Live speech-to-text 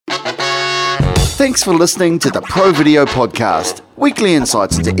Thanks for listening to the Pro Video Podcast, weekly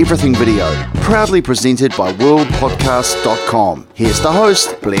insights into everything video, proudly presented by worldpodcast.com. Here's the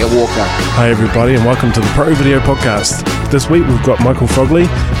host, Blair Walker. Hi everybody and welcome to the Pro Video Podcast. This week we've got Michael Frogley.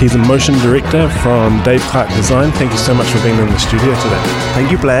 He's a motion director from Dave Clark Design. Thank you so much for being in the studio today.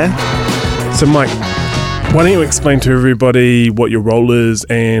 Thank you, Blair. So Mike, why don't you explain to everybody what your role is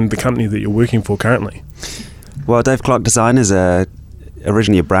and the company that you're working for currently? Well, Dave Clark Design is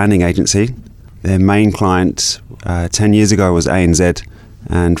originally a branding agency. Their main client 10 years ago was ANZ,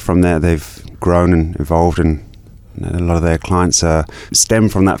 and from there they've grown and evolved, and a lot of their clients stem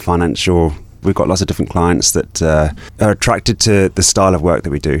from that financial. We've got lots of different clients that are attracted to the style of work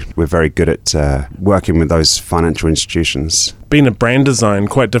that we do. We're very good at working with those financial institutions. Being a brand design,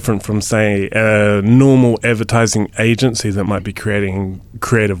 quite different from, say, a normal advertising agency that might be creating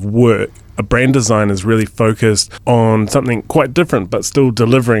creative work. A brand design is really focused on something quite different, but still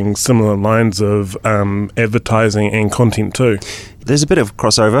delivering similar lines of advertising and content too. There's a bit of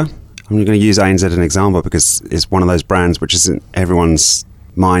crossover. I'm going to use ANZ as an example because it's one of those brands which isn't everyone's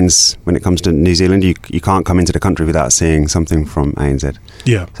minds when it comes to New Zealand. You can't come into the country without seeing something from ANZ.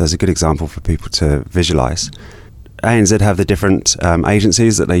 Yeah. So it's a good example for people to visualise. ANZ have the different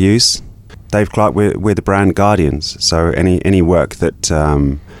agencies that they use. Dave Clark, we're the brand guardians. So any work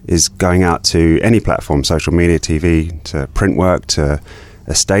that is going out to any platform, social media, TV, to print work, to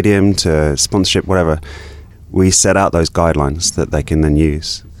a stadium, to sponsorship, whatever, we set out those guidelines that they can then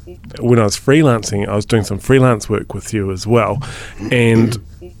use. When I was freelancing, I was doing some freelance work with you as well. And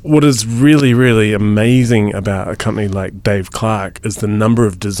what is really, really amazing about a company like Dave Clark is the number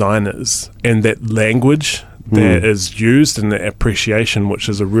of designers and that language that is used and the appreciation, which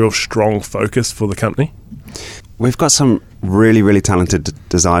is a real strong focus for the company. We've got some really, really talented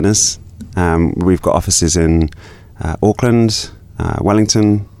designers. We've got offices in Auckland,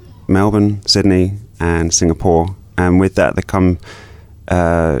 Wellington, Melbourne, Sydney, and Singapore. And with that, they come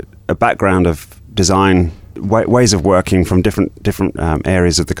a background of design, ways of working from different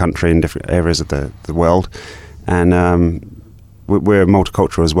areas of the country and different areas of the world. And we're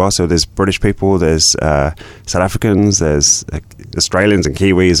multicultural as well. So there's British people, there's South Africans, there's Australians and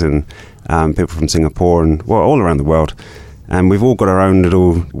Kiwis, and people from Singapore and all around the world. And we've all got our own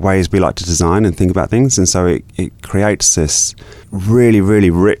little ways we like to design and think about things. And so it creates this really, really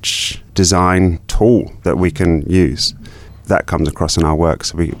rich design tool that we can use. That comes across in our work.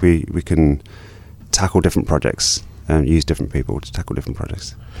 So we can tackle different projects and use different people to tackle different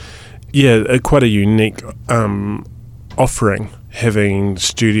projects. Yeah, quite a unique offering, having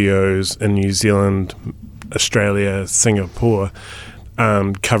studios in New Zealand, Australia, Singapore,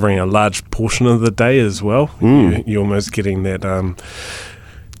 covering a large portion of the day as well. You're almost getting that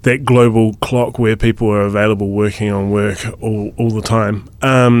global clock where people are available working on work all the time.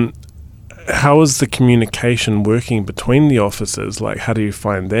 How is the communication working between the offices? Like, how do you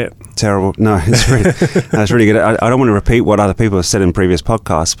find that? Terrible. No, it's really good. I don't want to repeat what other people have said in previous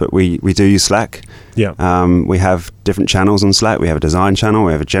podcasts, but we do use Slack. Yeah. We have different channels on Slack. We have a design channel,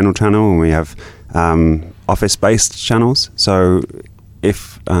 we have a general channel, and we have office-based channels. So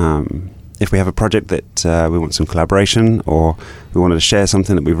if we have a project that we want some collaboration, or we wanted to share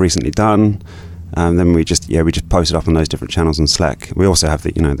something that we've recently done, then we just post it up on those different channels on Slack. We also have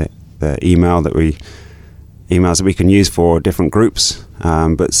the emails that we can use for different groups,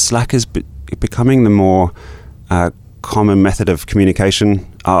 but Slack is becoming the more common method of communication.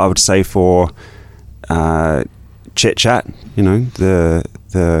 I would say for chit chat.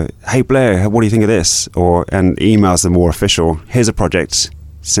 The hey Blair, what do you think of this? And emails are more official. Here's a project.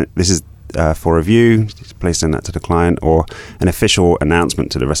 This is for review. Please send that to the client, or an official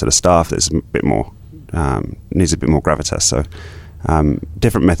announcement to the rest of the staff. That's a bit more needs a bit more gravitas. So.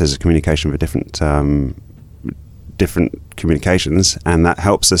 Different methods of communication for different communications, and that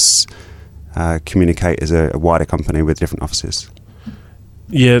helps us communicate as a wider company with different offices.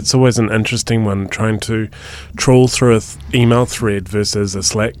 Yeah, it's always an interesting one trying to trawl through an email thread versus a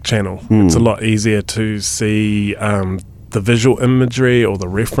Slack channel. It's a lot easier to see the visual imagery or the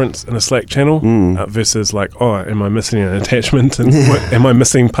reference in a Slack channel versus like, am I missing an attachment and am I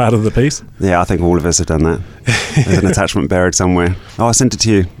missing part of the piece? Yeah, I think all of us have done that. There's an attachment buried somewhere. I sent it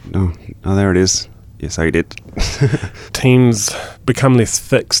to you. Oh, there it is. Yes, I did. Teams become less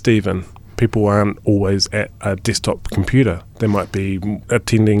fixed even. People aren't always at a desktop computer. They might be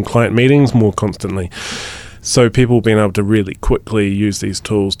attending client meetings more constantly. So people being able to really quickly use these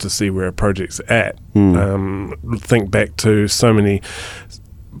tools to see where a project's at. Think back to so many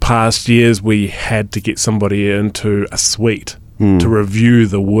past years we had to get somebody into a suite to review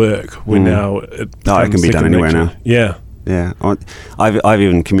the work. Where now it can be done anywhere now. Yeah. I've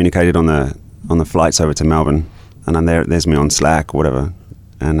even communicated on the on the flights over to Melbourne, and then there's me on Slack or whatever,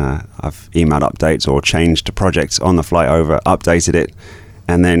 and I've emailed updates or changed the projects on the flight over, updated it,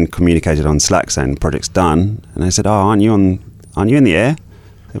 and then communicated on Slack saying project's done. And they said, "Oh, aren't you in the air?"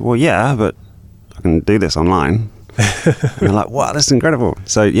 I said, "Well, yeah, but I can do this online." And they're like, "Wow, that's incredible!"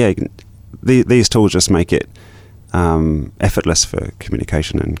 So yeah, these tools just make it effortless for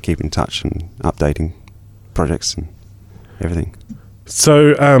communication and keep in touch and updating projects and everything.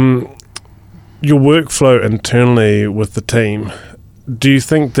 So, your workflow internally with the team, do you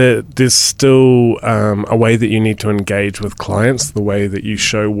think that there's still a way that you need to engage with clients, the way that you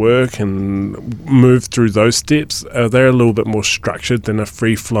show work and move through those steps? Are they a little bit more structured than a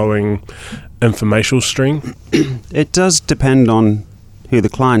free-flowing informational stream? It does depend on who the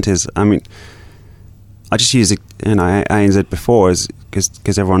client is. I mean, I just use ANZ before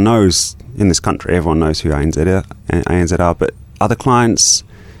because everyone knows in this country, everyone knows who ANZ are, but other clients,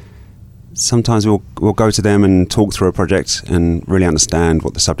 sometimes we'll go to them and talk through a project and really understand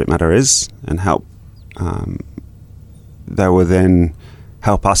what the subject matter is and help. They will then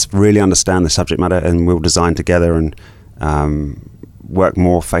help us really understand the subject matter, and we'll design together and work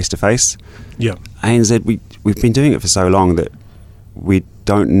more face to face. Yeah, ANZ, we've been doing it for so long that we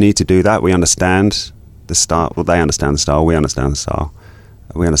don't need to do that. We understand the style. Well, they understand the style. We understand the style.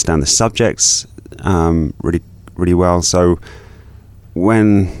 We understand the subjects really, really well. So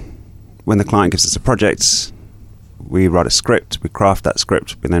when the client gives us a project, we write a script. We craft that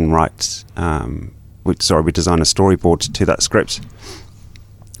script. We then write. We design a storyboard to that script.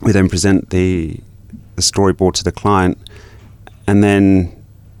 We then present the storyboard to the client, and then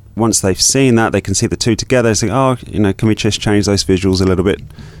once they've seen that, they can see the two together. They say, "Oh, can we just change those visuals a little bit?"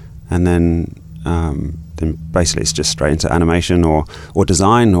 And then basically it's just straight into animation or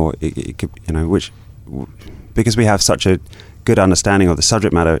design, or it could, which, because we have such a good understanding of the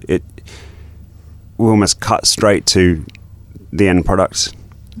subject matter, we almost cut straight to the end product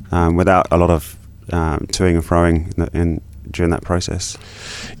without a lot of toing and froing during that process.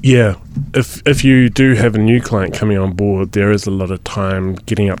 Yeah, if you do have a new client coming on board, there is a lot of time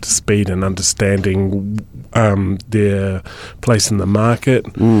getting up to speed and understanding their place in the market,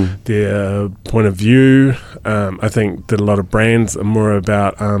 their point of view. I think that a lot of brands are more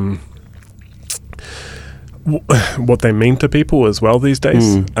about what they mean to people as well these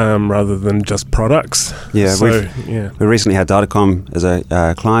days, rather than just products. Yeah, we recently had Datacom as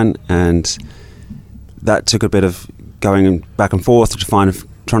a client, and that took a bit of going back and forth trying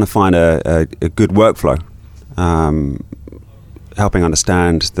to find a good workflow, helping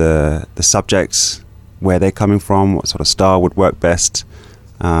understand the subjects, where they're coming from, what sort of style would work best.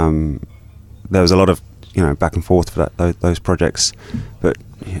 There was a lot of back and forth for those projects, but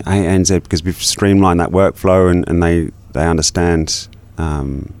ANZ, because we've streamlined that workflow and they understand,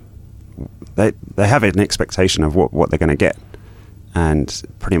 they have an expectation of what they're going to get, and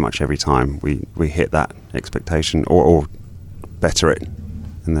pretty much every time we hit that expectation or better it.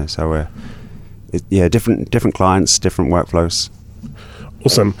 And so different clients, different workflows.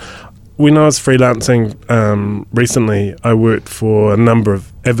 Awesome. When I was freelancing recently, I worked for a number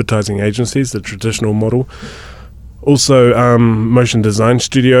of advertising agencies, the traditional model. Also motion design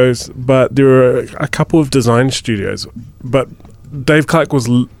studios, but there were a couple of design studios. But Dave Clark was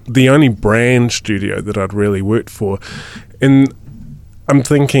the only brand studio that I'd really worked for. And I'm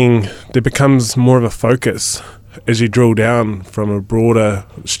thinking there becomes more of a focus as you drill down from a broader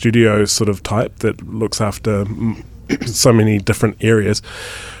studio sort of type that looks after so many different areas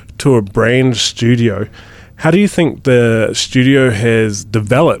to a brand studio. How do you think the studio has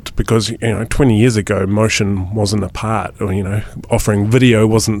developed? Because 20 years ago, motion wasn't a part, or offering video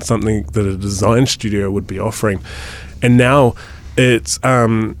wasn't something that a design studio would be offering, and now it's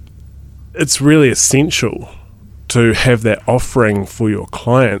really essential to have that offering for your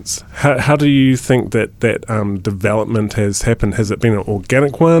clients. How do you think that development has happened? Has it been an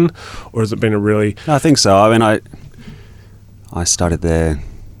organic one, or has it been a really... I think so. I mean, I started there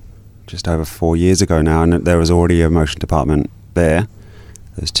just over 4 years ago now, and there was already a motion department there.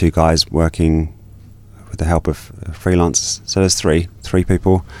 There's 2 guys working with the help of freelancers. So there's three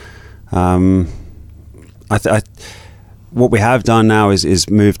people. What we have done now is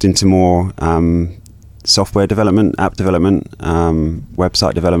moved into more software development, app development,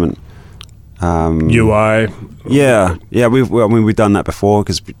 website development, UI. Yeah. We've done that before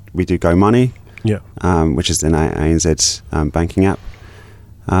because we do Go Money. Yeah. Which is an ANZ banking app.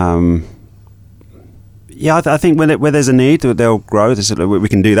 I think where there's a need, they'll grow. We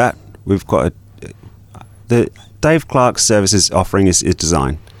can do that. We've got the Dave Clark's services offering is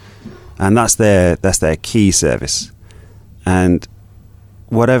design, and that's their key service. And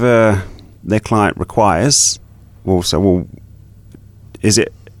whatever their client requires, is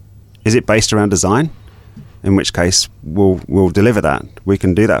it based around design? In which case, we'll deliver that. We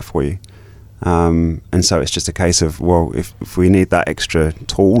can do that for you. And so it's just a case of, well, if we need that extra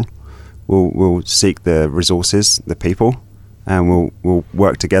tool, we'll seek the resources, the people, and we'll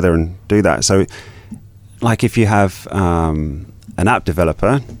work together and do that. So, like if you have an app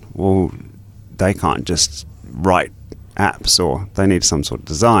developer, well, they can't just write apps, or they need some sort of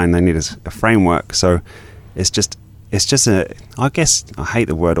design. They need a framework. So it's just I guess I hate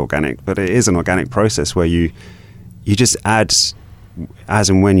the word organic, but it is an organic process where you just add as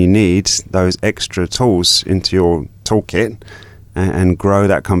and when you need those extra tools into your toolkit and grow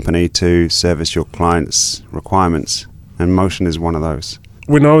that company to service your clients' requirements. And Motion is one of those.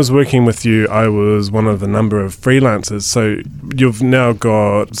 When I was working with you, I was one of the number of freelancers. So you've now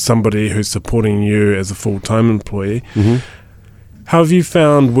got somebody who's supporting you as a full-time employee. Mm-hmm. How have you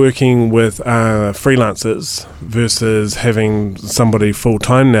found working with freelancers versus having somebody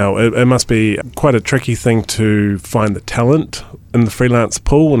full-time now? It must be quite a tricky thing to find the talent in the freelance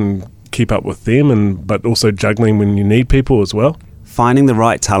pool and keep up with them, but also juggling when you need people as well. Finding the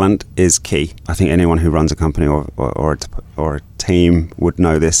right talent is key. I think anyone who runs a company or a team would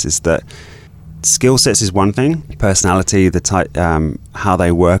know this, is that skill sets is one thing. Personality, the type, how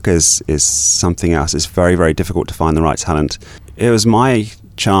they work is something else. It's very, very difficult to find the right talent. It was my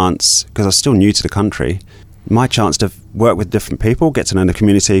chance, because I was still new to the country, my chance to work with different people, get to know the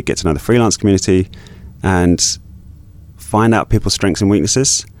community, get to know the freelance community, and find out people's strengths and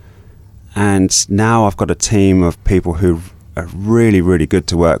weaknesses. And now I've got a team of people who are really, really good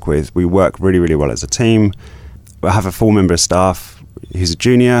to work with. We work really, really well as a team. I have a full member of staff. He's a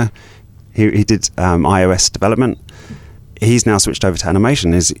junior. He did iOS development. He's now switched over to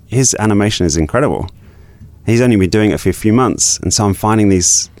animation. His animation is incredible. He's only been doing it for a few months, and so I'm finding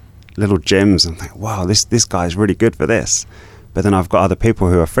these little gems and think, wow, this guy is really good for this. But then I've got other people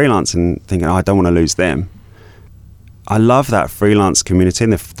who are freelancing, thinking, oh, I don't want to lose them. I love that freelance community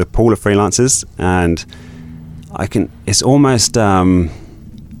and the pool of freelancers, and it's almost, I'd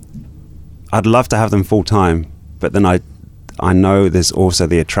love to have them full time, but then I know there's also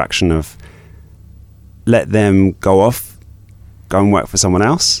the attraction of let them go and work for someone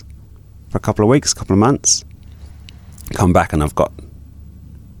else for a couple of weeks, couple of months, come back and I've got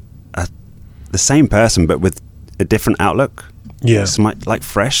the same person but with a different outlook. Yeah. It's like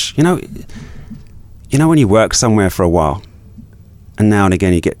fresh. You know when you work somewhere for a while and now and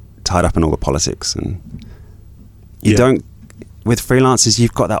again you get tied up in all the politics, and you don't, with freelancers,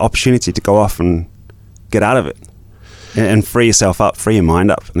 you've got that opportunity to go off and get out of it and free yourself up, free your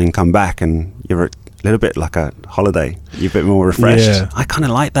mind up, and then come back and you're a little bit like a holiday. You're a bit more refreshed. Yeah. I kind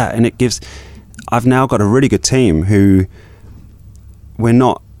of like that, and I've now got a really good team who we're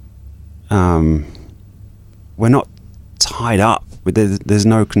not tied up. There's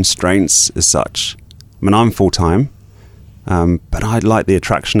no constraints as such. I mean, I'm full-time, but I like the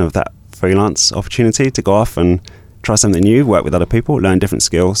attraction of that freelance opportunity to go off and try something new, work with other people, learn different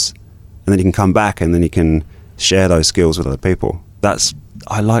skills, and then you can come back and then you can share those skills with other people.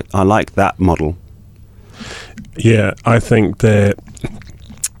 I like that model. Yeah, I think that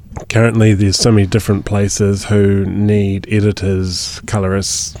currently there's so many different places who need editors,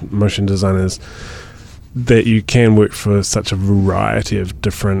 colorists, motion designers, that you can work for such a variety of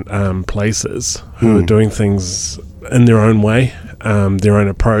different places who are doing things in their own way, their own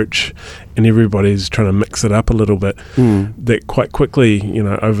approach, and everybody's trying to mix it up a little bit. That quite quickly,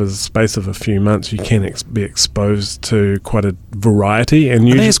 over the space of a few months, you can be exposed to quite a variety. And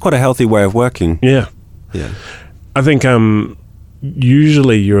I think it's quite a healthy way of working. Yeah. Yeah. I think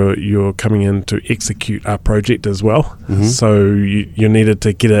usually you're coming in to execute a project as well. Mm-hmm. So you needed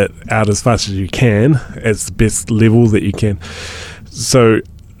to get it out as fast as you can at the best level that you can. So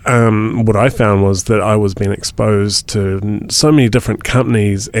what I found was that I was being exposed to so many different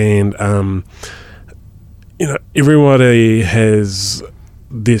companies, and everybody has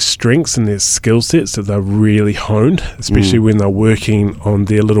their strengths and their skill sets that they're really honed, especially when they're working on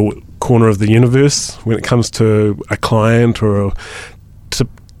their little corner of the universe when it comes to a client or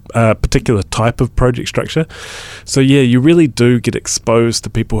a particular type of project structure. So yeah, you really do get exposed to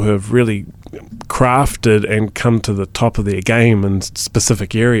people who have really crafted and come to the top of their game in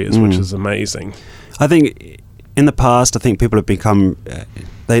specific areas, which is amazing. I think in the past, people have become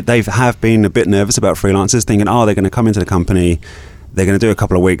they have been a bit nervous about freelancers, thinking, oh, they're going to come into the company, they're going to do a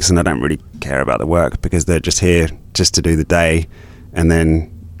couple of weeks and they don't really care about the work because they're just here just to do the day and then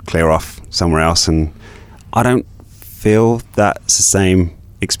clear off somewhere else. And I don't feel that's the same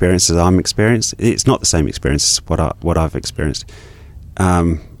experience as I'm experienced. It's not the same experience as what I've experienced.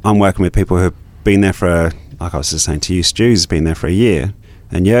 I'm working with people who've been there for, like I was just saying to you, Stu's been there for a year,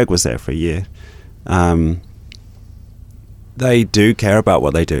 and Jörg was there for a year. They do care about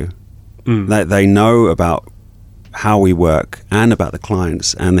what they do. They know about how we work and about the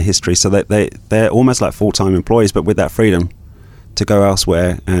clients and the history, so that they're almost like full-time employees, but with that freedom to go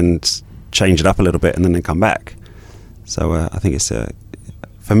elsewhere and change it up a little bit, and then they come back. So I think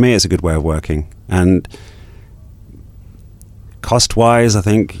for me, it's a good way of working. And cost-wise, I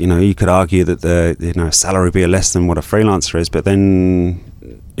think, you could argue that the salary would be less than what a freelancer is, but then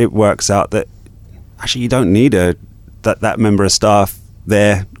it works out that actually you don't need that member of staff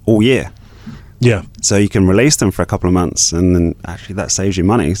there all year. Yeah. So you can release them for a couple of months, and then actually that saves you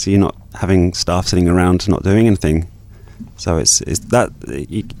money. So you're not having staff sitting around not doing anything. So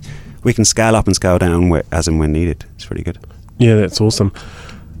we can scale up and scale down as and when needed. It's really good. Yeah, that's awesome.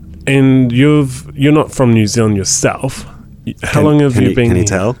 And you're not from New Zealand yourself. How long have you been? Can you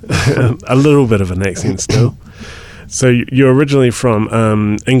tell? A little bit of an accent still. So you're originally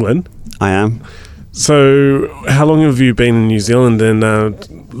from England. I am. So how long have you been in New Zealand? And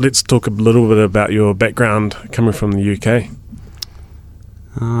let's talk a little bit about your background coming from the UK.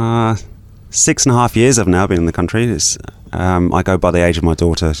 6.5 years I've now been in the country. I go by the age of my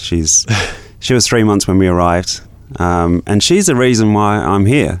daughter. She was 3 months when we arrived, and she's the reason why I'm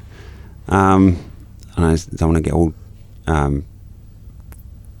here. And I don't want to get all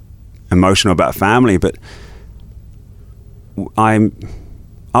emotional about family, but I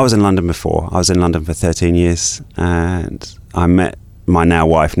was in London before. I was in London for 13 years, and I met my now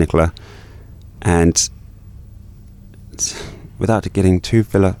wife, Nicola. And without getting too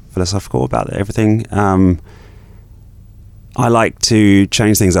philosophical about everything, I like to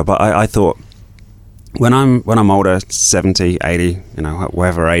change things up. I thought when I'm older, 70, 80,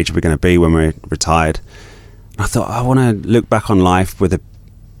 whatever age we're going to be when we're retired, I thought I want to look back on life with a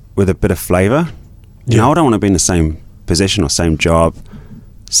bit of flavour. Yeah. I don't want to be in the same position or same job,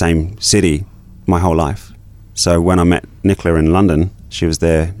 same city my whole life. So when I met Nicola in London, she was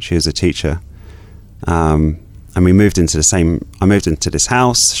there. She was a teacher, and we moved into I moved into this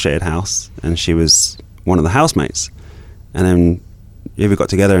house, shared house, and she was one of the housemates. And then we got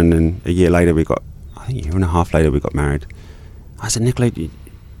together, and then a year later I think a year and a half later we got married. I said, Nicola,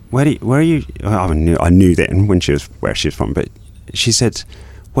 where are you? I knew then where she was from, but she said,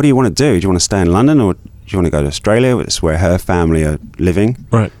 what do you want to do? Do you want to stay in London, or do you want to go to Australia? It's where her family are living.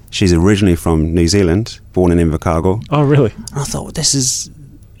 Right. She's originally from New Zealand, born in Invercargill. Oh, really? And I thought, this is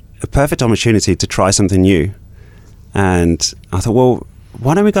a perfect opportunity to try something new. And I thought, well,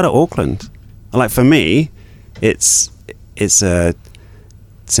 why don't we go to Auckland? Like, for me, it's a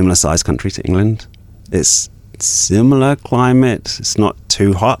similar sized country to England. It's similar climate. It's not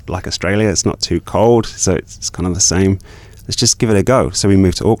too hot like Australia. It's not too cold. So it's kind of the same. Let's just give it a go. So we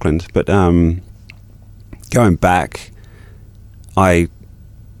moved to Auckland. But going back, I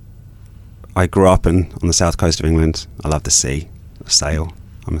grew up on the south coast of England. I love the sea. I sail.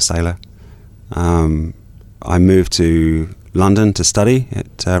 I'm a sailor. I moved to London to study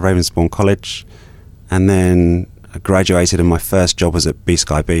at Ravensbourne College, and then I graduated, and my first job was at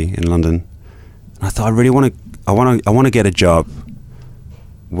B-Sky-B in London. And I thought, I want to get a job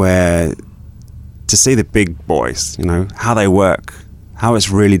where to see the big boys, how they work, how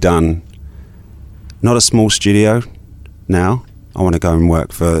it's really done. Not a small studio now. I want to go and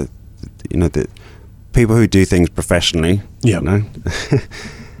work for, the people who do things professionally. Yeah.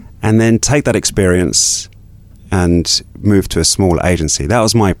 And then take that experience and move to a small agency. That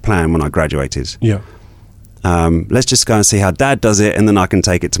was my plan when I graduated. Yeah. Let's just go and see how Dad does it, and then I can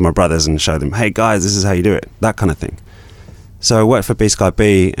take it to my brothers and show them, hey guys, this is how you do it, that kind of thing. So I worked for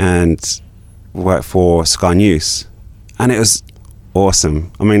B-Sky-B and worked for Sky News, and it was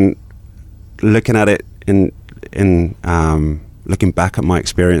awesome. I mean, looking at it in looking back at my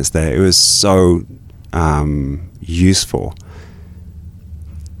experience there, it was so useful.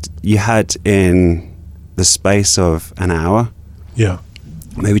 You had, in the space of an hour, Yeah.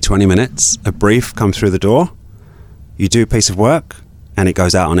 maybe 20 minutes, a brief comes through the door, you do a piece of work, and it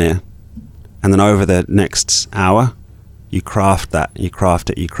goes out on air. And then over the next hour, you craft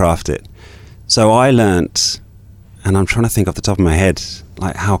it. So I learnt, and I'm trying to think off the top of my head,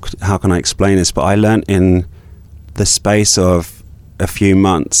 like how can I explain this, but I learnt in the space of a few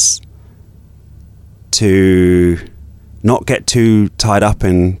months to not get too tied up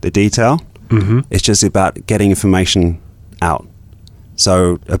in the detail. Mm-hmm. It's just about getting information out.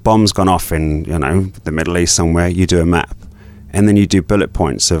 So a bomb's gone off in, the Middle East somewhere, you do a map, and then you do bullet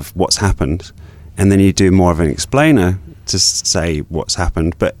points of what's happened, and then you do more of an explainer to say what's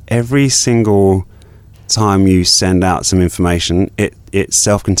happened. But every single time you send out some information, it's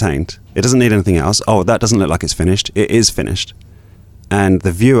self-contained. It doesn't need anything else. Oh, that doesn't look like it's finished. It is finished. And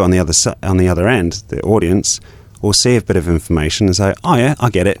the viewer on the other end, the audience, will see a bit of information and say, oh yeah, I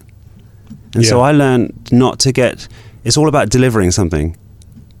get it. And so I learned not to get... It's all about delivering something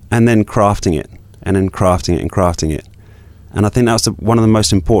and then crafting it and then crafting it and crafting it. And I think that's one of the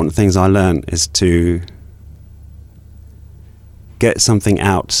most important things I learned, is to get something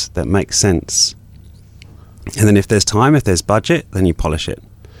out that makes sense. And then if there's time, if there's budget, then you polish it.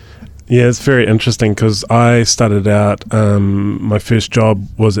 Yeah, it's very interesting because I started out, my first job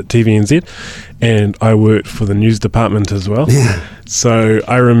was at TVNZ, and I worked for the news department as well. Yeah. So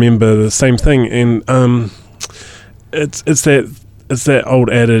I remember the same thing, and it's that old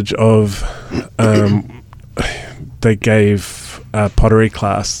adage of they gave a pottery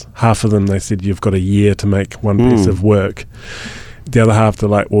class. Half of them, they said you've got a year to make one piece of work. The other half, they're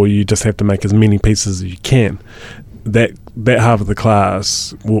like, well, you just have to make as many pieces as you can. That half of the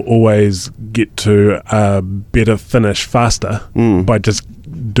class will always get to a better finish faster by just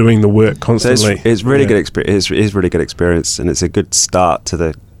doing the work constantly. So it's really good experience. It is really good experience, and it's a good start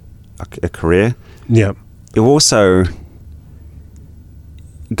to a career. Yeah. It also,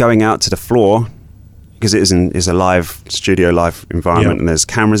 going out to the floor, because it is a live studio, live environment, and there's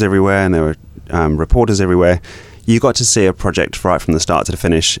cameras everywhere, and there were reporters everywhere. You got to see a project right from the start to the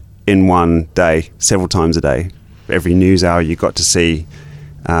finish in one day, several times a day. Every news hour, you got to see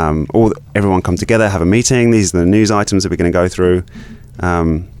everyone come together, have a meeting. These are the news items that we're going to go through,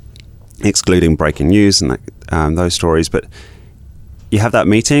 excluding breaking news and those stories. But you have that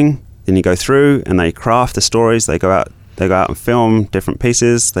meeting, then you go through, and they craft the stories. They go out and film different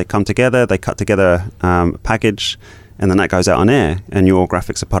pieces. They come together, they cut together a package, and then that goes out on air, and your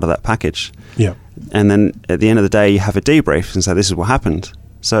graphics are part of that package. Yeah. And then at the end of the day, you have a debrief and say, this is what happened.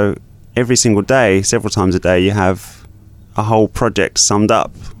 So every single day, several times a day, you have a whole project summed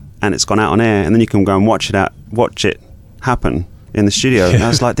up, and it's gone out on air, and then you can go and watch it happen in the studio. And I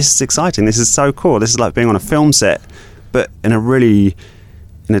was like, this is exciting. This is so cool. This is like being on a film set, but in a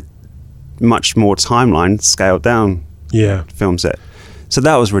much more timeline, scaled down film set. So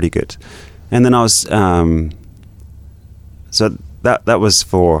that was really good. And then I was so that was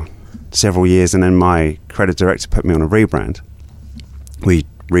for several years, and then my creative director put me on a rebrand. We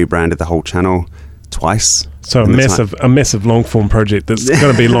rebranded the whole channel twice. So a massive long form project that's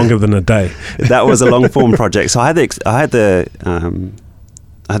going to be longer than a day. That was a long form project. So I had the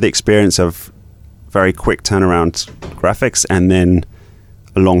experience of very quick turnaround graphics, and then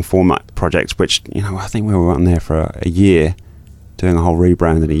a long format project, which I think we were on there for a year, doing a whole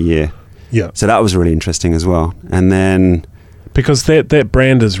rebrand in a year. Yeah. So that was really interesting as well. And then, because that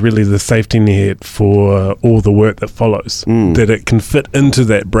brand is really the safety net for all the work that follows, that it can fit into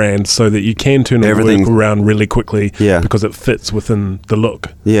that brand so that you can turn everything around really quickly, because it fits within the look.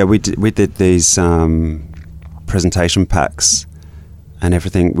 Yeah, we did these presentation packs and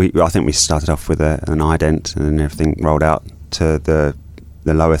everything. I think we started off with an ident, and then everything rolled out to the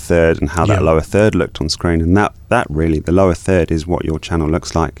lower third, and how that lower third looked on screen. And that really, the lower third is what your channel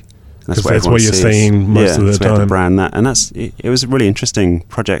looks like. That's what you're seeing most of the time. We had to brand that, and it was a really interesting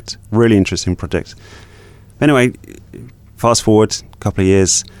project. But anyway, fast forward a couple of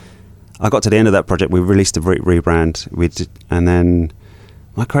years, I got to the end of that project. We released a rebrand. And then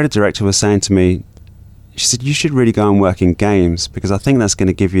my creative director was saying to me, she said, "You should really go and work in games, because I think that's going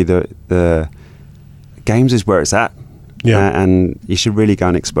to give you the games is where it's at. And you should really go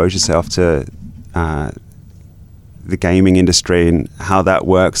and expose yourself to the gaming industry and how that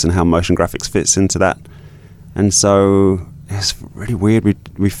works and how motion graphics fits into that." And so it's really weird.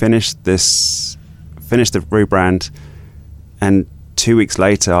 We finished the rebrand, and 2 weeks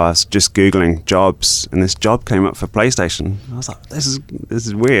later I was just Googling jobs, and this job came up for PlayStation. I was like, this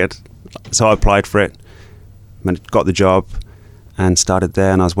is weird. So I applied for it, got the job, and started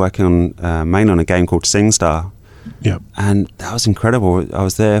there. And I was working on mainly on a game called SingStar. Yeah. And that was incredible. I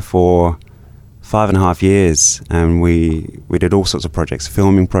was there for 5.5 years, and we did all sorts of projects,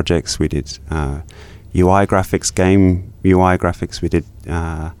 filming projects. We did UI graphics, game UI graphics. We did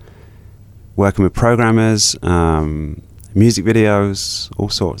working with programmers, music videos, all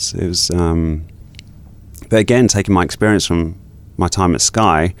sorts. It was, but again, taking my experience from my time at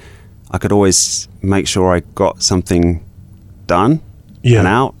Sky, I could always make sure I got something done and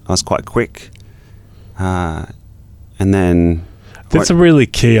out. I was quite quick, and then. That's a really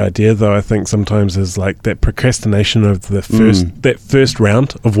key idea, though. I think sometimes is like that procrastination of that first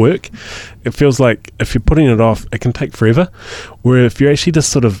round of work. It feels like if you're putting it off, it can take forever. Where if you're actually just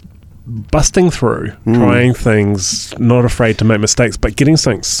sort of busting through, trying things, not afraid to make mistakes, but getting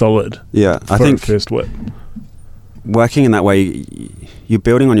something solid. Yeah, for I think first whip. Working in that way, you're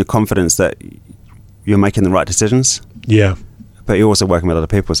building on your confidence that you're making the right decisions. Yeah. But you're also working with other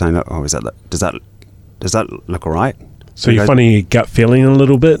people saying, "Oh, does that look all right?" So you're finding your gut feeling a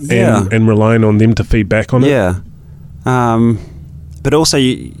little bit, Yeah. and relying on them to feed back on it. Yeah. But also,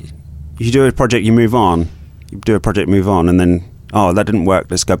 you do a project, you move on. You do a project, move on, and then, oh, that didn't work,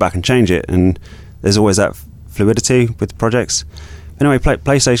 let's go back and change it. And there's always that fluidity with projects. Anyway,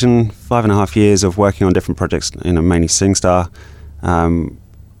 PlayStation, 5.5 years of working on different projects, mainly SingStar. I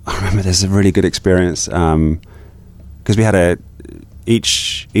remember there's a really good experience because we had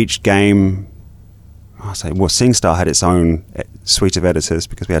each game. SingStar had its own suite of editors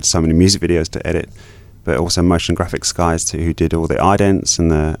because we had so many music videos to edit, but also motion graphics guys who did all the idents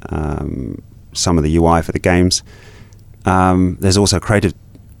and some of the UI for the games. There's also a creative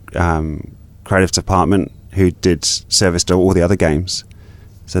department who did service to all the other games.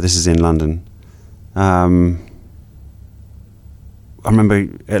 So this is in London. I remember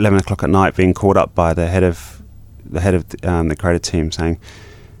at 11 o'clock at night being called up by the head of the creative team saying,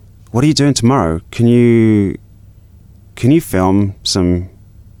 "What are you doing tomorrow? Can you film some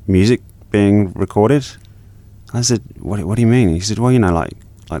music being recorded?" I said, "What do you mean?" He said, "Well, like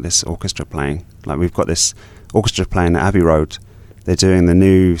this orchestra playing. Like we've got this orchestra playing at Abbey Road. They're doing the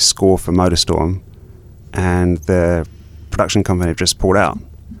new score for Motorstorm, and the production company have just pulled out.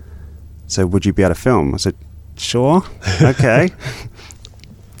 So would you be able to film?" I said, "Sure, okay."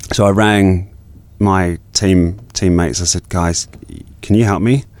 So I rang my teammates. I said, "Guys, can you help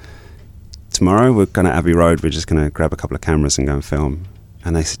me? Tomorrow we're going to Abbey Road. We're just going to grab a couple of cameras and go and film."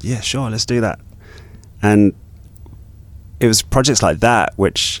 And they said, "Yeah, sure, let's do that." And it was projects like that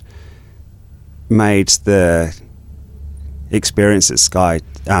which made the experience at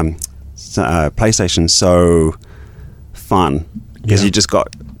PlayStation so fun, because you just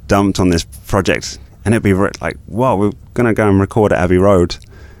got dumped on this project, and it'd be like, "Wow, we're going to go and record at Abbey Road."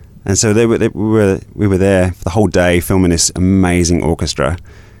 And so we were there for the whole day filming this amazing orchestra,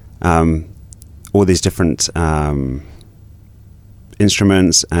 all these different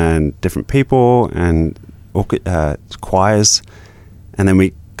instruments and different people and choirs, and then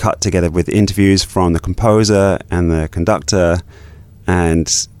we cut together with interviews from the composer and the conductor,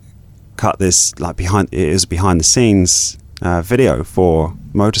 and cut this behind the scenes video for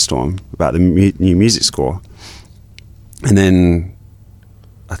Motorstorm about the new music score. And then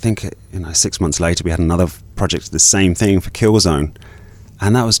I think 6 months later we had another project, the same thing for Killzone,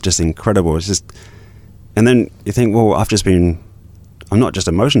 and that was just incredible. It's just, and then you think, well, I'm not just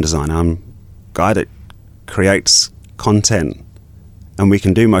a motion designer, I'm a guy that creates content, and we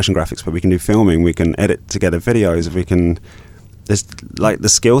can do motion graphics, but we can do filming, we can edit together videos, there's like the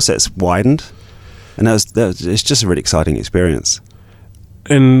skill set's widened, and it's just a really exciting experience.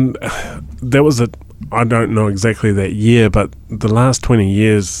 And that was I don't know exactly that year, but the last 20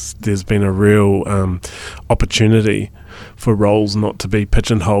 years there's been a real opportunity for roles not to be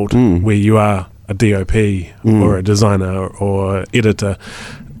pigeonholed, where you are a DOP or a designer or editor.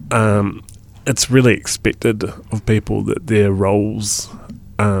 It's really expected of people that their roles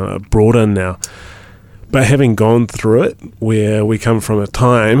are broader now. But having gone through it, where we come from a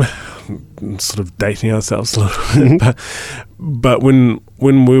time, sort of dating ourselves a little bit, but when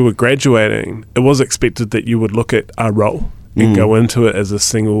we were graduating, it was expected that you would look at a role and go into it as a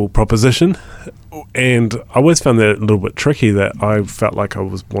single proposition. And I always found that a little bit tricky, that I felt like I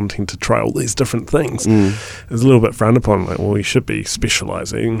was wanting to try all these different things. It was a little bit frowned upon, like, well, you should be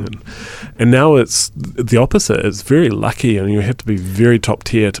specialising. And now it's the opposite. It's very lucky, and you have to be very top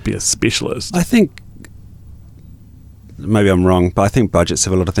tier to be a specialist. I think, maybe I'm wrong, but I think budgets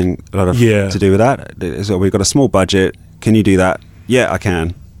have a lot of to do with that. So we've got a small budget. Can you do that? Yeah, I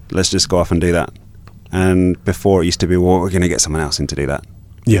can. Let's just go off and do that. And before it used to be, well, we're going to get someone else in to do that.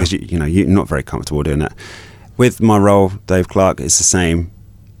 Yeah. Because you're not very comfortable doing that. With my role, Dave Clark, it's the same,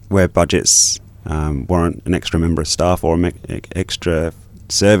 where budgets warrant an extra member of staff or an extra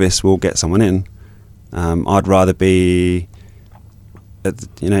service, we'll get someone in. I'd rather be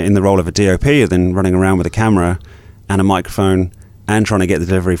in the role of a DOP than running around with a camera and a microphone and trying to get the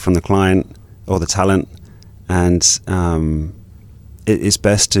delivery from the client or the talent. And it's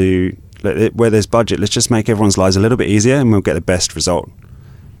best to, where there's budget, let's just make everyone's lives a little bit easier and we'll get the best result.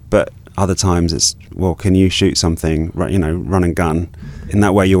 But other times it's, well, can you shoot something, run and gun? In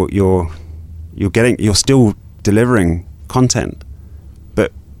that way, you're still delivering content,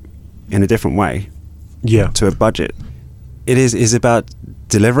 but in a different way. Yeah. To a budget. It is about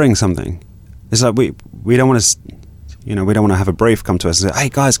delivering something. It's like we don't want to. we don't want to have a brief come to us and say, hey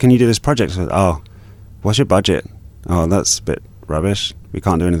guys, can you do this project? So, oh, what's your budget? Oh, that's a bit rubbish. We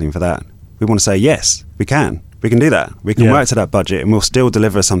can't do anything for that. We want to say, yes, we can do that. We can work to that budget and we'll still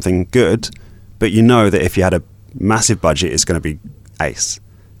deliver something good. But that if you had a massive budget, it's going to be ace.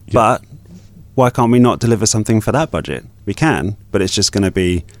 Yeah. But why can't we not deliver something for that budget? We can, but it's just going to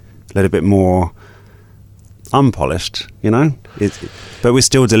be a little bit more unpolished, but we're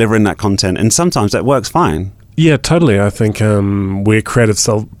still delivering that content, and sometimes that works fine. Yeah, totally. I think we're creative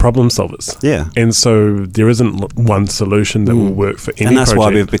problem solvers. Yeah. And so there isn't one solution that will work for any And that's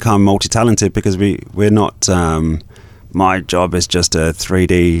project. why we've become multi-talented, because we're not, my job is just a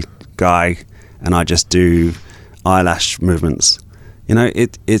 3D guy and I just do eyelash movements.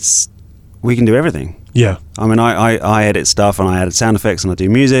 It's we can do everything. Yeah. I mean, I edit stuff and I edit sound effects and I do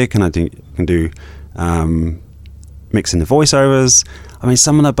music and I can do mixing the voiceovers. I mean,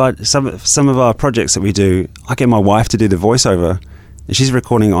 some of our projects that we do, I get my wife to do the voiceover, and she's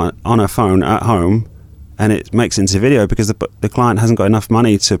recording on her phone at home, and it makes it into video because the client hasn't got enough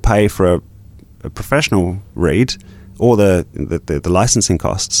money to pay for a professional read or the licensing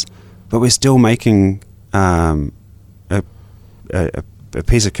costs. But we're still making a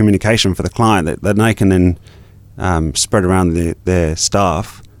piece of communication for the client that they can then spread around their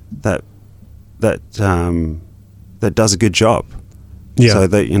staff that does a good job. Yeah. So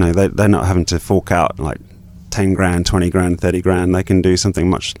that they're not having to fork out like 10 grand, 20 grand, 30 grand. They can do something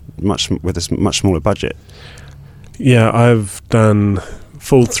much with a much smaller budget. Yeah, I've done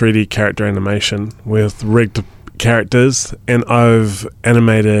full 3D character animation with rigged characters, and I've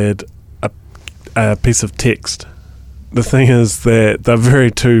animated a piece of text. The thing is that they're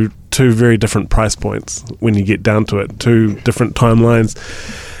two very different price points when you get down to it, two different timelines.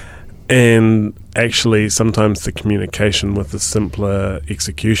 And actually, sometimes the communication with the simpler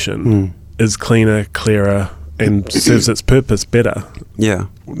execution is cleaner, clearer, and serves its purpose better. Yeah.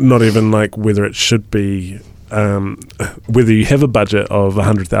 Not even like whether it should be, whether you have a budget of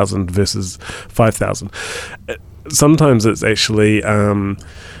 100,000 versus 5,000. Sometimes it's actually,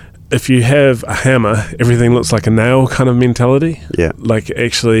 if you have a hammer, everything looks like a nail kind of mentality. Yeah. Like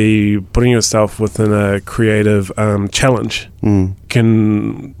actually putting yourself within a creative challenge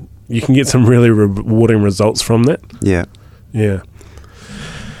you can get some really rewarding results from that. Yeah. Yeah.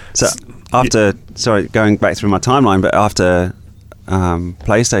 So after, going back through my timeline, but after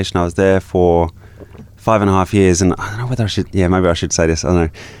PlayStation, I was there for 5.5 years, and I don't know whether maybe I should say this, I don't know.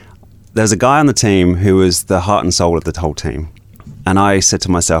 There's a guy on the team who was the heart and soul of the whole team. And I said to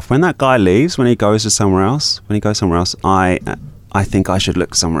myself, when that guy leaves, when he goes somewhere else, I think I should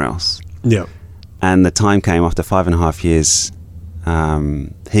look somewhere else. Yeah. And the time came after 5.5 years.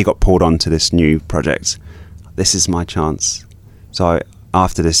 He got pulled onto this new project. This is my chance. So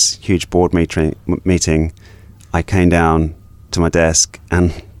after this huge board meeting, I came down to my desk,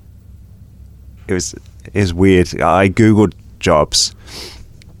 and it was weird. I Googled jobs.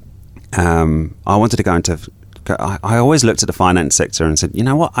 I wanted to go into. I always looked at the finance sector and said, you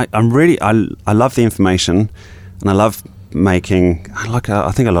know what? I love the information, and I love making.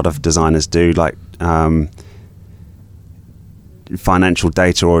 I think a lot of designers do financial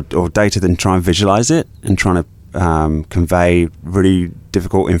data or data, then try and visualize it and trying to convey really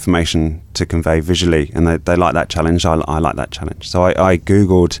difficult information to convey visually, and they like that challenge. I like that challenge. So I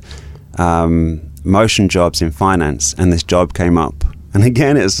Googled motion jobs in finance, and this job came up. And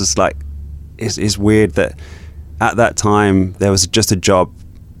again, it's just like it's weird that at that time there was just a job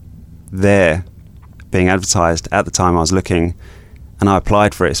there being advertised at the time I was looking, and I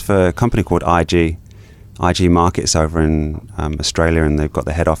applied for it. It's for a company called IG Markets over in Australia, and they've got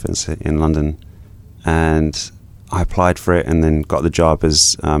the head office in London. And I applied for it and then got the job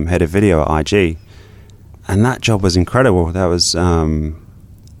as head of video at IG. And that job was incredible. That was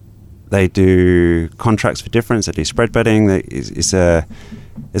they do contracts for difference. They do spread betting. It's a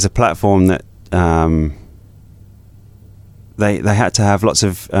platform that they had to have lots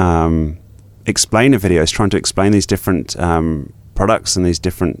of explainer videos trying to explain these different products and these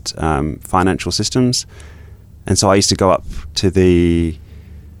different financial systems. And so I used to go up to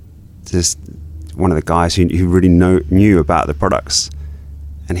one of the guys who really knew about the products,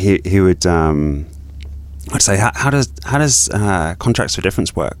 and he would I'd say, how does contracts for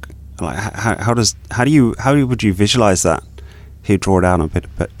difference work? Like how would you visualize that? He'd draw it out on a bit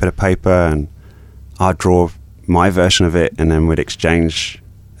of paper, and I'd draw my version of it, and then we'd exchange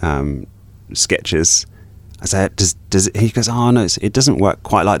sketches. I said, he goes, oh no, it doesn't work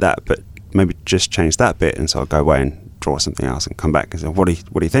quite like that, but maybe just change that bit. And so I'd go away and draw something else and come back and say, what do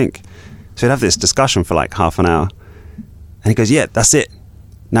you think? So we'd have this discussion for like half an hour, and he goes, yeah, that's it.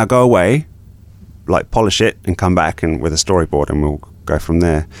 Now go away, like polish it and come back and with a storyboard, and we'll go from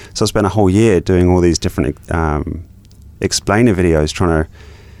there. So I spent a whole year doing all these different explainer videos, trying to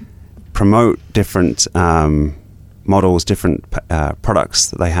promote different models, different products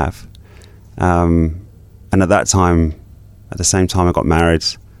that they have. And at that time, at the same time, I got married,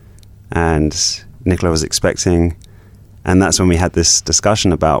 and Nicola was expecting, and that's when we had this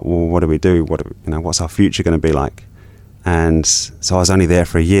discussion about, well, what do we do? What's our future going to be like? And so I was only there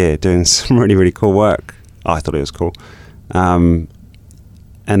for a year doing some really, really cool work. I thought it was cool. And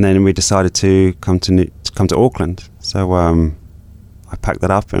then we decided to come to Auckland. So I packed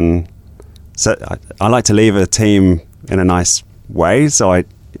that up, and so I like to leave a team in a nice way. So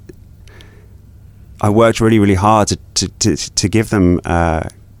I worked really, really hard to give them a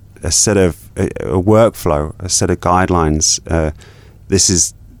set of a workflow, a set of guidelines. This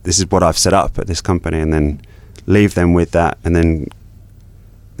is what I've set up at this company, and then leave them with that, and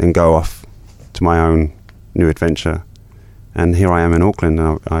then go off to my own new adventure. And here I am in Auckland,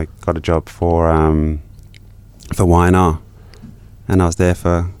 and I got a job for Y&R, and I was there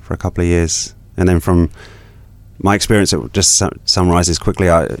for a couple of years. And then from my experience, it just summarizes quickly.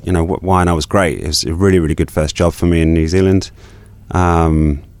 Y&R was great. It was a really, really good first job for me in New Zealand.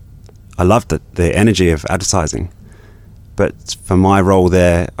 I loved the energy of advertising. But for my role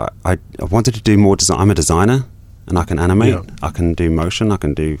there, I wanted to do more design. I'm a designer, and I can animate. Yeah. I can do motion. I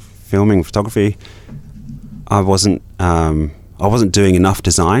can do filming, photography. I wasn't doing enough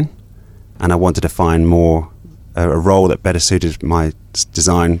design, and I wanted to find a role that better suited my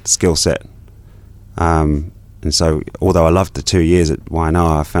design skill set. And so, although I loved the 2 years at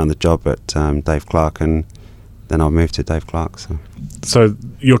Y&R, I found the job at Dave Clark, and then I moved to Dave Clark. So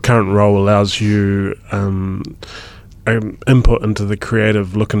your current role allows you input into the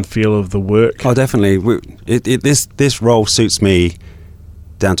creative look and feel of the work. Oh, definitely. This role suits me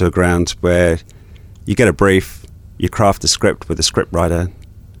down to a ground where you get a brief, you craft a script with a script writer,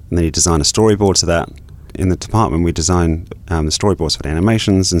 and then you design a storyboard to that. In the department, we design the storyboards for the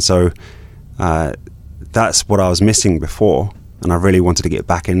animations, and so that's what I was missing before, and I really wanted to get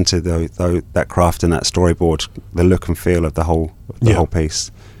back into that craft and that storyboard, the look and feel of the whole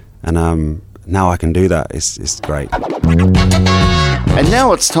piece. And now I can do that. It's great. And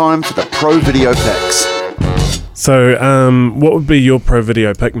now it's time for the Pro Video Picks. So what would be your Pro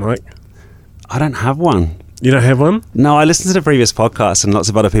Video pick, Mike? I don't have one. You don't have one? No, I listened to the previous podcast, and lots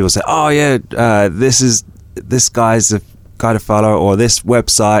of other people say, oh yeah, this guy's a guy to follow, or this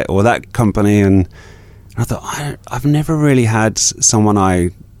website, or that company. And I thought, I've never really had someone I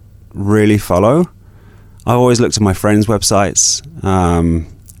really follow. I always looked at my friends' websites,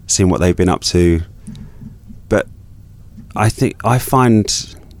 seeing what they've been up to. But I find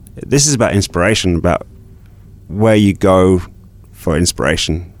this is about inspiration, about where you go for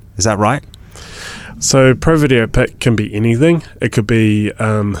inspiration. Is that right? So Pro Video Pick can be anything. It could be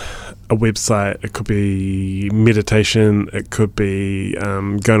a website, it could be meditation, it could be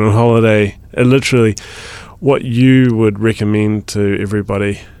going on holiday. Literally what you would recommend to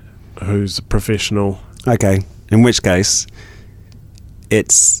everybody who's a professional. Okay, in which case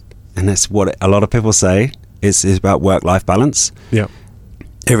it's what a lot of people say, is about work-life balance. Yeah.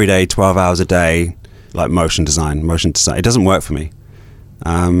 Every day, 12 hours a day, like motion design. It doesn't work for me.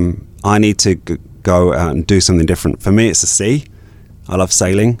 I need to go out and do something different. For me, it's the sea. I love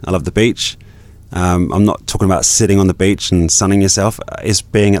sailing. I love the beach. I'm not talking about sitting on the beach and sunning yourself. It's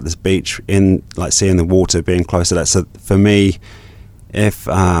being at this beach, seeing the water, being close to that. So for me, if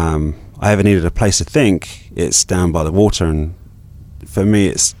I ever needed a place to think, it's down by the water. And for me,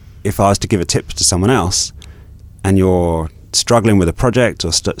 it's if I was to give a tip to someone else, and you're struggling with a project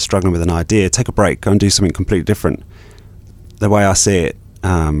or struggling with an idea, take a break, go and do something completely different. The way I see it,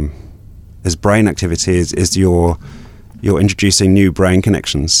 as brain activity is you're introducing new brain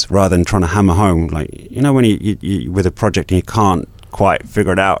connections rather than trying to hammer home. Like, when you with a project and you can't quite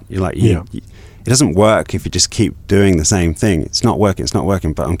figure it out, you're like, it doesn't work if you just keep doing the same thing. It's not working,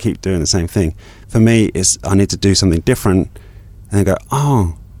 but I'm keep doing the same thing. For me, I need to do something different, and then go,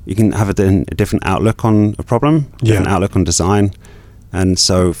 oh, you can have a different outlook on a problem, different outlook on design. And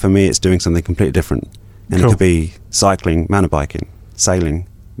so for me, it's doing something completely different. And Cool. It could be cycling, mountain biking, sailing.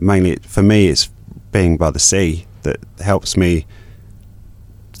 Mainly, for me, it's being by the sea that helps me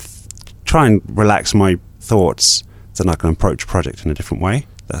try and relax my thoughts so that I can approach a project in a different way.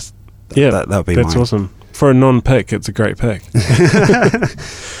 That would be that's mine. Awesome. For a non-pick, it's a great pick.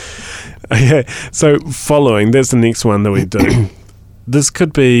 Okay, so following, that's the next one that we do. This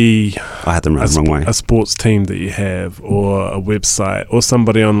could be I had them the wrong way. A sports team that you have, or a website, or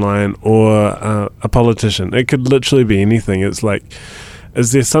somebody online, or a politician. It could literally be anything. It's like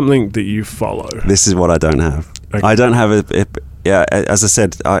Is there something that you follow? This is what I don't have. Okay. I don't have yeah, as I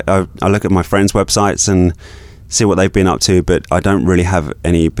said, I look at my friends' websites and see what they've been up to, but I don't really have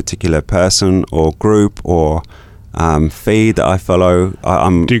any particular person or group or feed that I follow.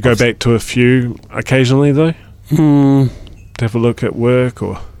 Do you go back to a few occasionally, though? To have a look at work,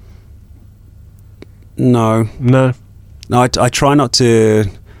 or? No. I try not to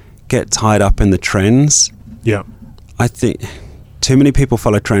get tied up in the trends. Yeah. I think too many people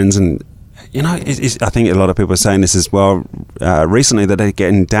follow trends, and I think a lot of people are saying this as well recently, that they're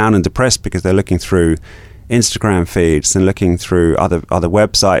getting down and depressed because they're looking through Instagram feeds and looking through other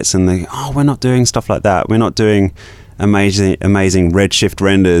websites, and we're not doing stuff like that. We're not doing amazing Redshift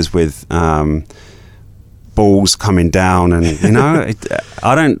renders with balls coming down, and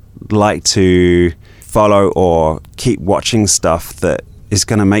I don't like to follow or keep watching stuff that is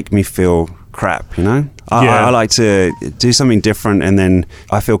going to make me feel crap. I like to do something different, and then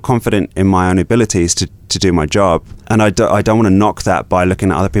I feel confident in my own abilities to do my job, and I don't want to knock that by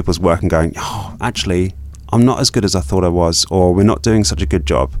looking at other people's work and going, actually I'm not as good as I thought I was, or we're not doing such a good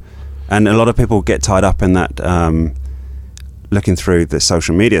job. And a lot of people get tied up in that, looking through the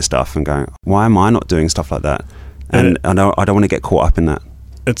social media stuff and going, why am I not doing stuff like that? And I don't want to get caught up in that.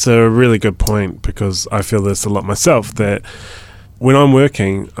 It's a really good point, because I feel this a lot myself, that when I'm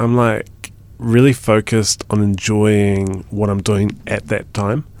working, I'm like really focused on enjoying what I'm doing at that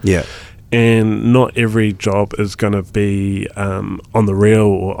time. Yeah. And not every job is going to be on the reel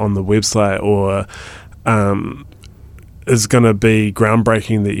or on the website, or is going to be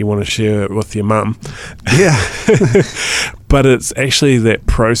groundbreaking that you want to share it with your mum. Yeah. But it's actually that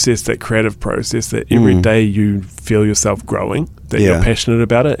process, that creative process, that every day you feel yourself growing, that you're passionate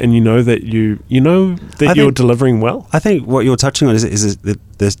about it, and that you're delivering well. I think what you're touching on is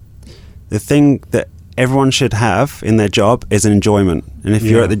the thing that everyone should have in their job is an enjoyment. And if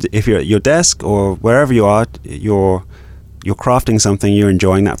you're at your desk or wherever you are, you're crafting something, you're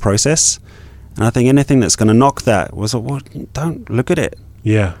enjoying that process. And I think anything that's going to knock that don't look at it.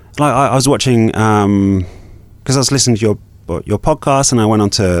 Yeah. Like I was watching, because I was listening to your podcast, and I went on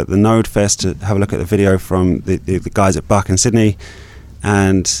to the Node Fest to have a look at the video from the guys at Buck in Sydney,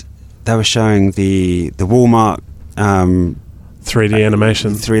 and they were showing the Walmart 3D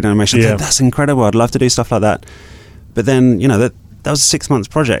animation. 3D animation. Yeah. That's incredible. I'd love to do stuff like that. But then, that was a 6 months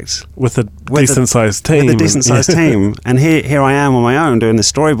project with a decent sized team. With a decent sized team, and here I am on my own doing the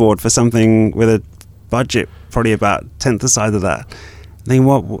storyboard for something with a budget probably about 10th the size of that. Thinking,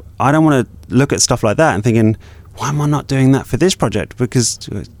 I don't want to look at stuff like that and thinking, why am I not doing that for this project? Because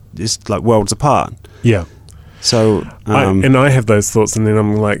it's like worlds apart. Yeah. So I have those thoughts, and then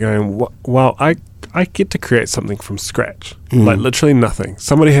I'm like going, well, I get to create something from scratch, like literally nothing.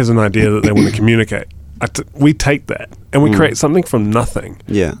 Somebody has an idea that they want to communicate. We take that and we create something from nothing.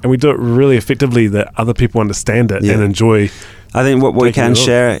 Yeah. And we do it really effectively that other people understand it and enjoy. I think what we can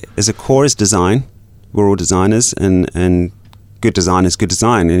share as a core is design. We're all designers, and good design is good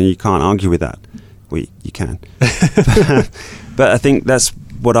design, and you can't argue with that. Well, you can. But I think that's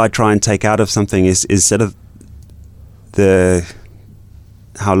what I try and take out of something is instead of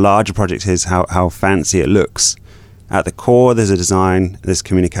how large a project is, how fancy it looks. At the core, there's a design, there's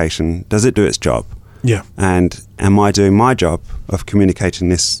communication. Does it do its job? Yeah. And am I doing my job of communicating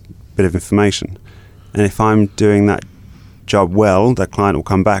this bit of information? And if I'm doing that job well, that client will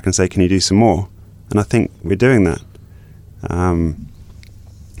come back and say, can you do some more? And I think we're doing that.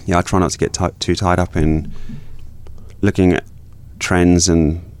 I try not to get too tied up in looking at trends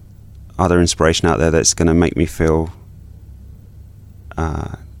and other inspiration out there that's going to make me feel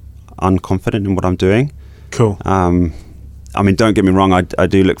unconfident in what I'm doing. Cool. Don't get me wrong, I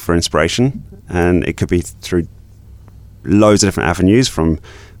do look for inspiration, and it could be through loads of different avenues, from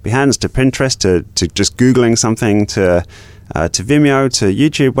Behance to Pinterest to just Googling something to Vimeo to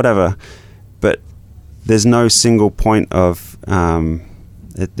YouTube, whatever. But there's no single point of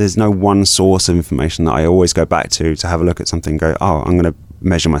there's no one source of information that I always go back to have a look at something and go, I'm going to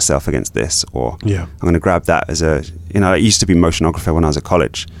measure myself against this, or I'm going to grab that as a, I used to be motionographer when I was at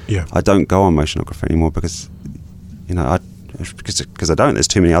college. Yeah. I don't go on motionographer anymore because because I don't. There's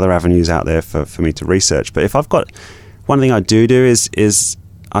too many other avenues out there for me to research. But if I've got, one thing I do is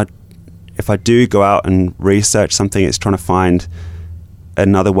if I do go out and research something, it's trying to find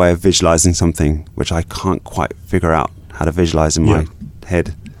another way of visualizing something which I can't quite figure out how to visualize in my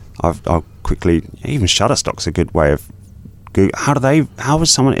head. I'll quickly, even Shutterstock's a good way of Google. How would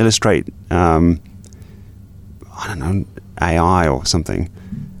someone illustrate I don't know, AI or something?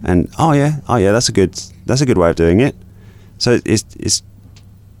 And that's a good way of doing it. So it's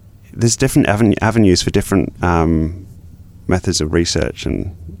there's different avenues for different methods of research,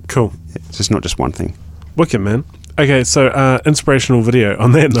 and Cool. it's just not just one thing. Wicked, man. Okay, so inspirational video.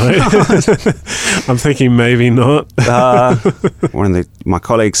 On that note, I'm thinking maybe not. One of my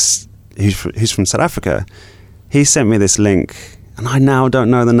colleagues, who's from South Africa, he sent me this link, and I now don't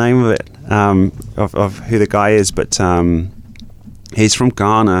know the name of it, of who the guy is, but he's from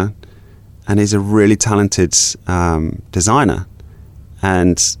Ghana, and he's a really talented designer.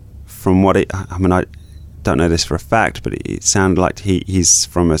 And from what I don't know this for a fact, but it sounded like he's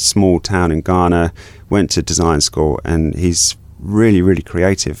from a small town in Ghana, went to design school, and he's really, really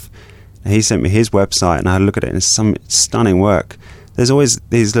creative. And he sent me his website, and I had a look at it, and it's some stunning work. There's always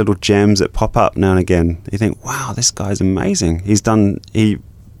these little gems that pop up now and again. You think, wow, this guy's amazing. His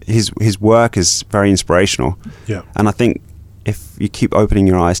work is very inspirational. Yeah. And I think if you keep opening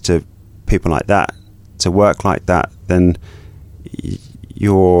your eyes to people like that, to work like that, then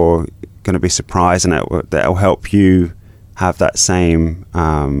you're going to be surprised, and that'll help you have that same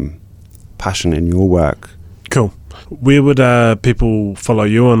passion in your work. Cool. Where would people follow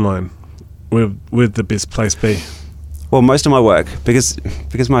you online? Where'd the best place be? Well, most of my work, because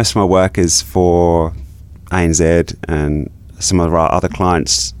most of my work is for ANZ and some of our other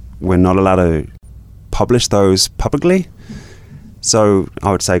clients, we're not allowed to publish those publicly. So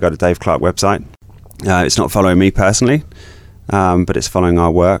I would say go to Dave Clark website. It's not following me personally, but it's following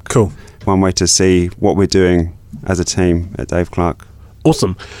our work. Cool. One way to see what we're doing as a team at Dave Clark.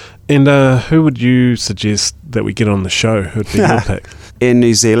 Awesome. And who would you suggest that we get on the show? Who'd be your pick? In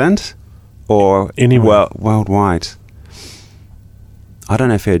New Zealand or Anywhere. Worldwide? I don't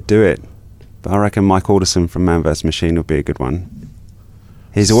know if he'd do it, but I reckon Mike Alderson from Man vs Machine would be a good one.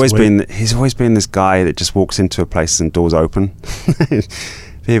 He's always been this guy that just walks into a place and doors open.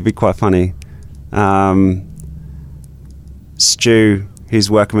 He'd be quite funny. Stu,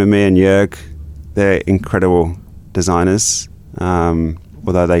 who's working with me, and Jörg, they're incredible designers.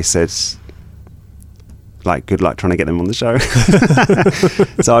 Although they said, like, good luck trying to get them on the show.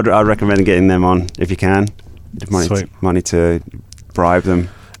 So I'd recommend getting them on if you can. Money to bribe them.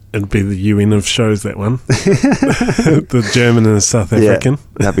 It'd be the UN of shows, that one. The German and the South African. Yeah,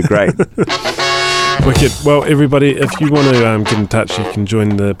 that'd be great. Wicked. Well, everybody, if you want to get in touch, you can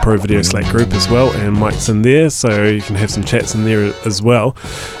join the Pro Video Slack group as well, and Mike's in there, so you can have some chats in there as well.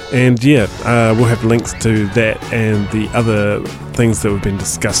 And yeah, we'll have links to that and the other things that we've been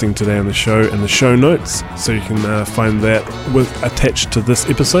discussing today on the show in the show notes, so you can find that attached to this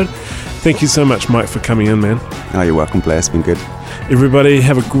episode. Thank you so much, Mike, for coming in, man. Oh, you're welcome, Blair. It's been good. Everybody,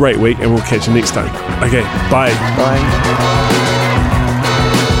 have a great week, and we'll catch you next time. Okay, bye. Bye.